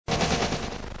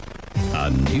A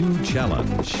new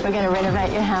challenge. We're going to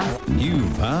renovate your house. New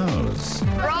vows.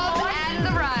 Rob and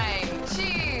the rain.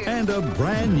 Cheers. And a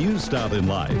brand new start in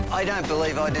life. I don't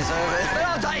believe I deserve it, but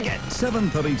I'll take it.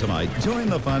 7:30 tonight. Join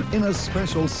the fun in a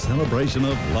special celebration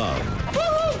of love.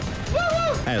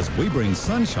 As we bring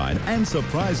sunshine and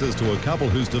surprises to a couple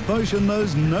whose devotion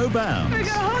knows no bounds. We've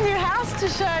got a whole new house to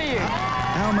show you.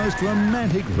 Our most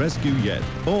romantic rescue yet.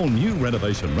 All new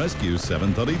Renovation Rescue,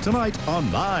 7:30 tonight on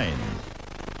 9.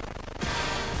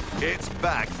 It's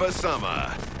back for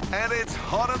summer, and it's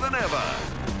hotter than ever.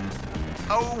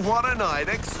 Oh, What a Night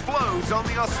explodes on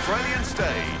the Australian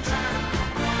stage.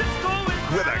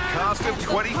 With a cast of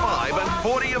 25 and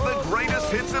 40 of the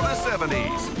greatest hits of the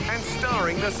 70s, and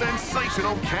starring the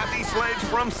sensational Kathy Sledge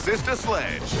from Sister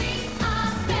Sledge.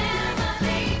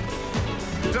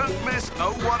 Don't miss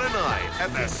Oh, What a Night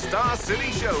at the Star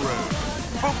City Showroom.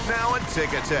 Book now at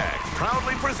Ticketek,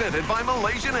 proudly presented by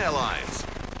Malaysian Airlines.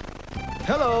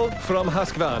 Hello from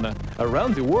Husqvarna.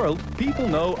 Around the world, people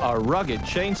know our rugged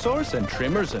chainsaws and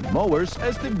trimmers and mowers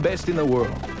as the best in the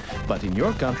world. But in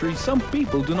your country, some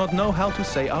people do not know how to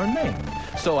say our name.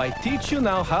 So I teach you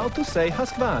now how to say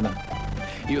Husqvarna.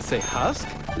 You say husk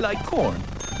like corn,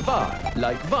 var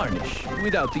like varnish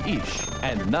without the ish,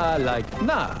 and na like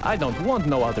nah. I don't want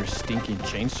no other stinking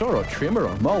chainsaw or trimmer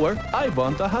or mower. I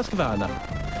want a Husqvarna.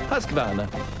 Husqvarna.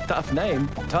 Tough name,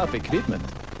 tough equipment.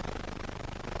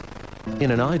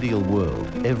 In an ideal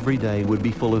world, every day would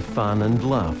be full of fun and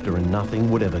laughter and nothing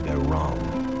would ever go wrong.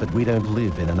 But we don't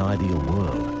live in an ideal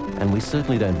world, and we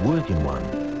certainly don't work in one.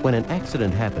 When an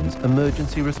accident happens,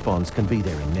 emergency response can be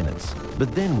there in minutes.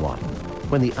 But then what?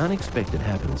 When the unexpected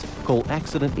happens, call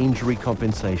Accident Injury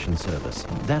Compensation Service.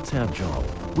 That's our job.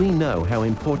 We know how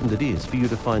important it is for you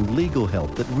to find legal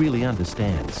help that really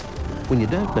understands. When you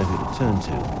don't know who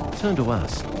to, turn to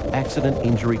us, Accident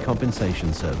Injury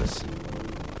Compensation Service.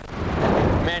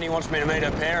 Mandy wants me to meet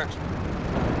her parents.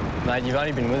 Mate, you've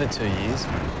only been with her 2 years.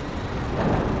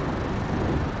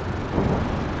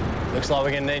 Looks like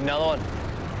we're going to need another one.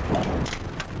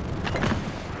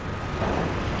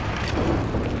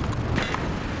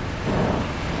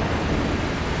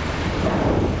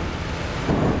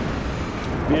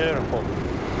 Beautiful.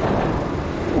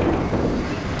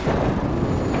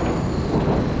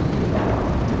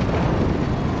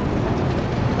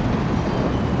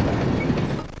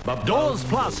 Doors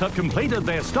Plus have completed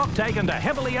their stock take and are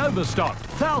heavily overstocked.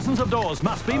 Thousands of doors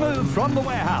must be moved from the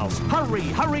warehouse. Hurry,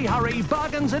 hurry, hurry.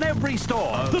 Bargains in every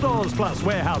store. The Doors Plus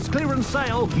warehouse clearance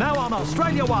sale now on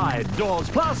Australia-wide. Doors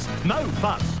Plus, no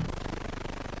fuss.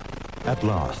 At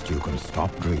last, you can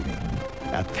stop dreaming.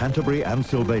 At Canterbury and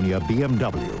Sylvania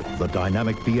BMW, the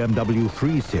dynamic BMW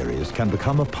 3 Series can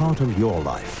become a part of your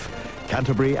life.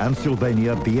 Canterbury and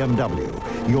Sylvania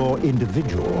BMW, your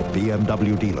individual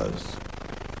BMW dealers.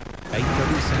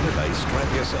 8:30 Saturday,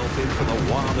 strap yourself in for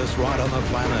the wildest ride on the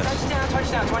planet.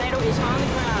 Touchdown. Tornado is on the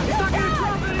ground. It's not going to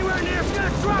drop anywhere near. It's going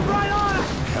to drop right on us.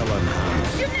 Helen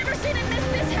Hunt You've never seen it miss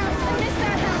this house and miss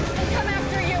that house and come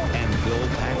after you. and Bill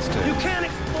Paxton. You can't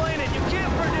explain it. You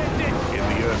can't predict it. In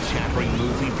the earth-shattering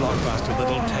movie blockbuster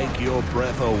that'll take your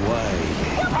breath away.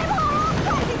 You people are all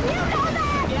crazy. You know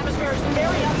that. The atmosphere is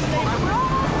very unstable. We're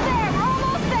almost there. We're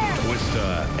almost there.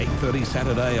 Twister, 8:30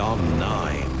 Saturday on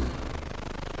 9.